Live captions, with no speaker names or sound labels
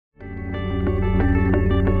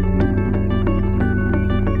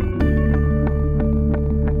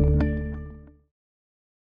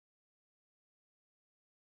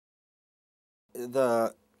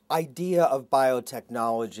the idea of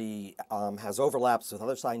biotechnology has overlaps with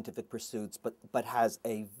other scientific pursuits, but has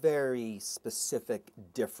a very specific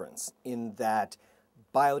difference in that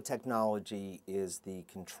biotechnology is the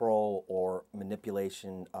control or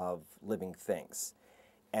manipulation of living things.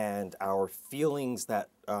 And our feelings that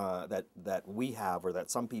we have, or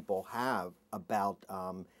that some people have, about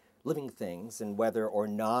living things and whether or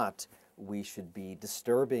not we should be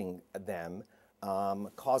disturbing them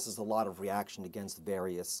causes a lot of reaction against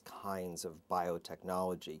various kinds of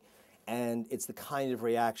biotechnology. And it's the kind of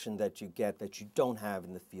reaction that you get that you don't have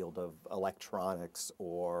in the field of electronics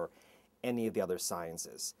or any of the other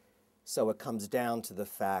sciences. So it comes down to the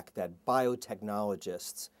fact that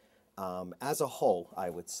biotechnologists, as a whole, I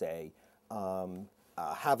would say,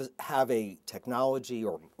 have a technology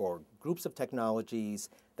or groups of technologies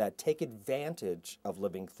that take advantage of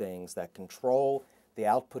living things, that control the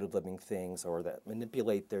output of living things, or that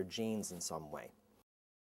manipulate their genes in some way.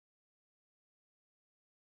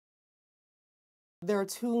 There are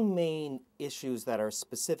two main issues that are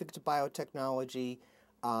specific to biotechnology,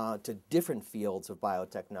 to different fields of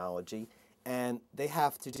biotechnology, and they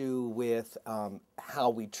have to do with how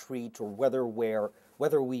we treat, or whether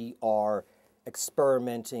we are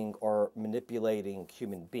experimenting or manipulating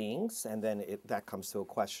human beings, and then that comes to a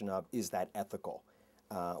question of, is that ethical?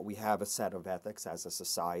 We have a set of ethics as a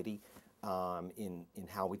society in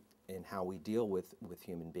how we deal with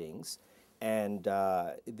human beings. And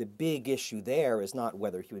the big issue there is not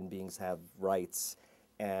whether human beings have rights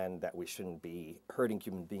and that we shouldn't be hurting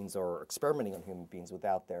human beings or experimenting on human beings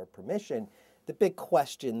without their permission. The big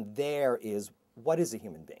question there is, what is a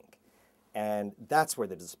human being? And that's where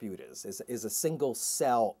the dispute is. Is a single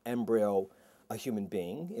cell embryo a human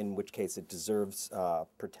being, in which case it deserves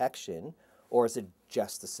protection, or is it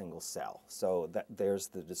just a single cell? So there's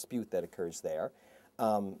the dispute that occurs there.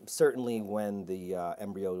 Certainly when the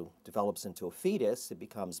embryo develops into a fetus, it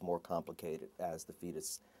becomes more complicated as the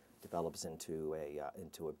fetus develops into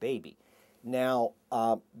a baby. Now,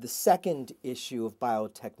 the second issue of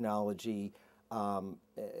biotechnology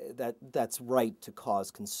that's right to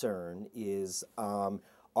cause concern is,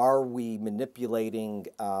 are we manipulating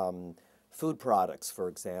food products, for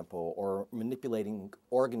example, or manipulating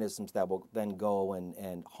organisms that will then go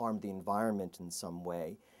and harm the environment in some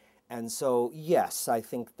way? And so, yes, I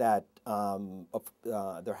think that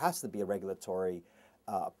there has to be a regulatory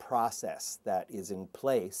process that is in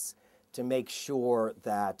place to make sure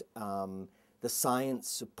that the science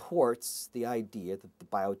supports the idea that the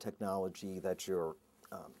biotechnology that you're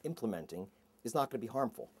implementing is not going to be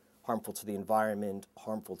harmful to the environment,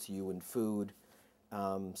 harmful to you and food.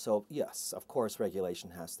 So yes, of course,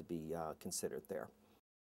 regulation has to be considered there.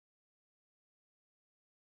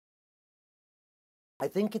 I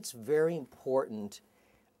think it's very important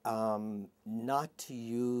not to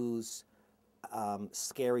use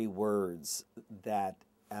scary words that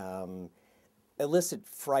elicit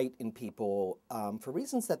fright in people for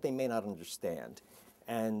reasons that they may not understand.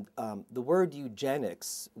 And the word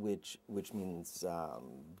eugenics, which means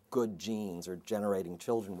good genes, or generating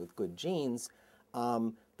children with good genes,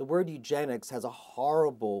 the word eugenics has a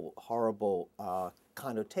horrible, horrible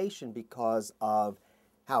connotation because of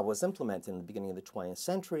how it was implemented in the beginning of the 20th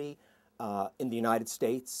century in the United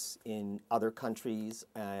States, in other countries,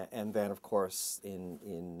 and then, of course,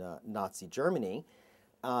 in Nazi Germany.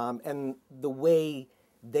 And the way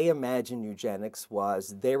they imagined eugenics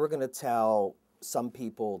was they were going to tell some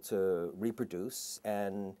people to reproduce,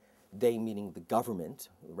 and they, meaning the government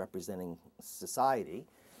representing society,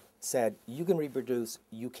 said, you can reproduce,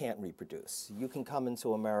 you can't reproduce. You can come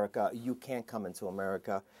into America, you can't come into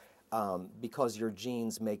America because your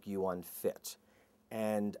genes make you unfit.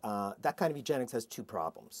 And that kind of eugenics has two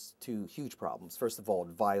huge problems. First of all,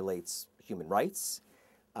 it violates human rights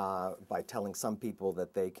by telling some people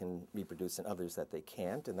that they can reproduce and others that they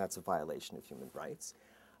can't, and that's a violation of human rights.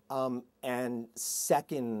 And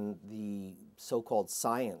second, the so-called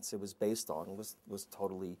science it was based on was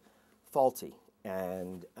totally faulty.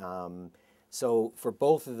 And so for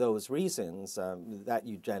both of those reasons, that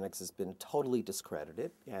eugenics has been totally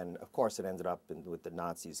discredited. And of course, it ended up with the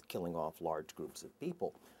Nazis killing off large groups of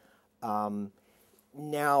people.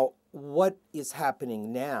 Now, what is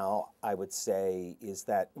happening now, I would say, is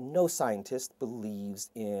that no scientist believes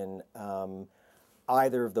in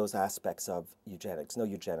either of those aspects of eugenics.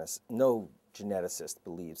 No geneticist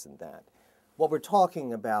believes in that. What we're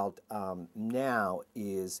talking about now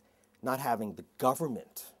is not having the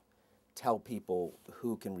government tell people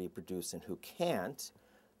who can reproduce and who can't.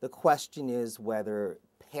 The question is whether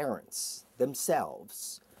parents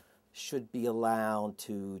themselves should be allowed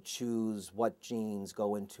to choose what genes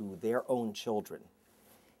go into their own children.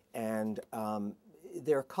 And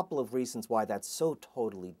there are a couple of reasons why that's so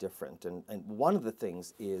totally different. And one of the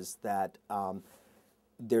things is that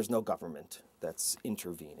there's no government that's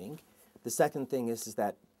intervening. The second thing is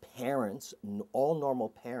that parents, all normal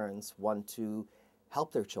parents, want to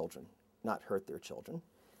help their children, not hurt their children.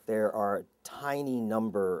 There are a tiny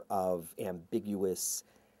number of ambiguous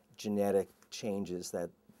genetic changes that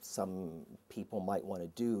some people might want to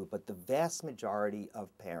do, but the vast majority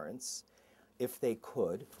of parents, if they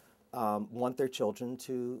could, want their children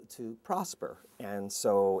to prosper. And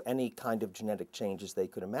so any kind of genetic changes they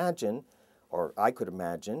could imagine, or I could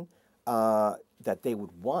imagine, that they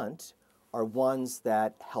would want are ones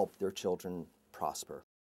that help their children prosper.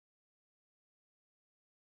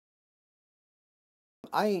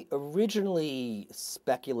 I originally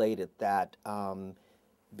speculated that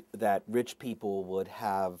that rich people would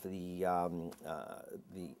have the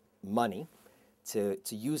money to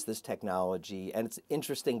use this technology, and it's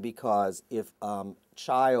interesting because if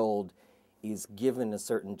child is given a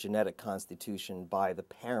certain genetic constitution by the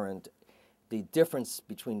parent, the difference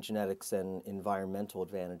between genetics and environmental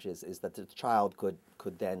advantages is that the child could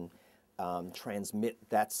then transmit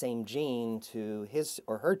that same gene to his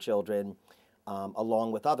or her children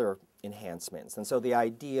along with other enhancements. And so the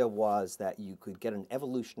idea was that you could get an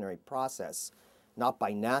evolutionary process, not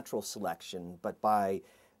by natural selection, but by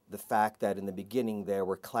the fact that in the beginning there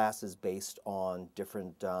were classes based on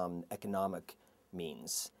different economic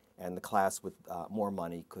means, and the class with more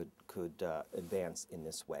money could advance in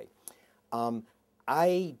this way.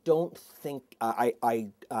 I don't think,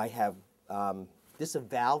 I have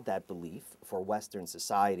disavowed that belief for Western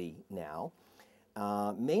society now,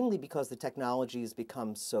 mainly because the technology has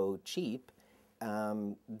become so cheap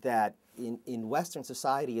that in Western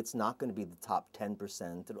society it's not going to be the top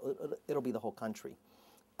 10%, it'll be the whole country.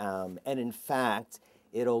 And in fact,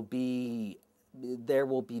 there will be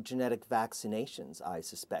genetic vaccinations, I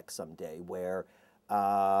suspect, someday, where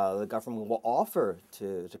the government will offer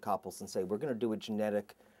to couples and say, we're going to do a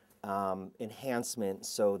genetic enhancement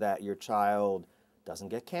so that your child doesn't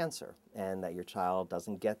get cancer and that your child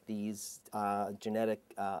doesn't get these genetic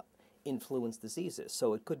influence diseases.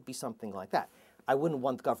 So it could be something like that. I wouldn't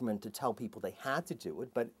want the government to tell people they had to do it,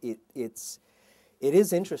 but it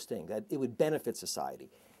is interesting that it would benefit society.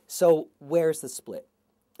 So where's the split?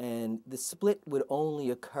 And the split would only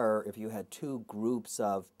occur if you had two groups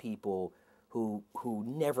of people who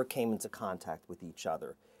never came into contact with each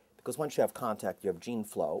other. Because once you have contact, you have gene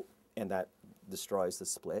flow, and that destroys the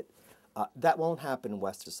split. That won't happen in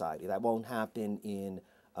Western society. That won't happen in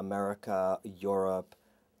America, Europe,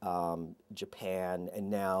 Japan, and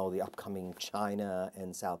now the upcoming China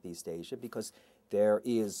and Southeast Asia, because there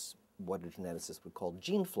is what a geneticist would call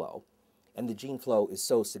gene flow. And the gene flow is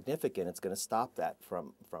so significant, it's going to stop that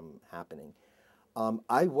from happening.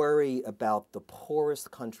 I worry about the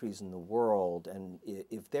poorest countries in the world, and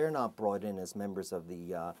if they're not brought in as members of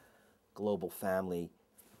the global family,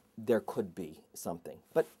 there could be something.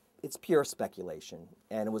 But it's pure speculation,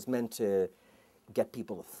 and it was meant to get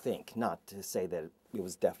people to think, not to say that it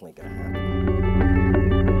was definitely going to happen.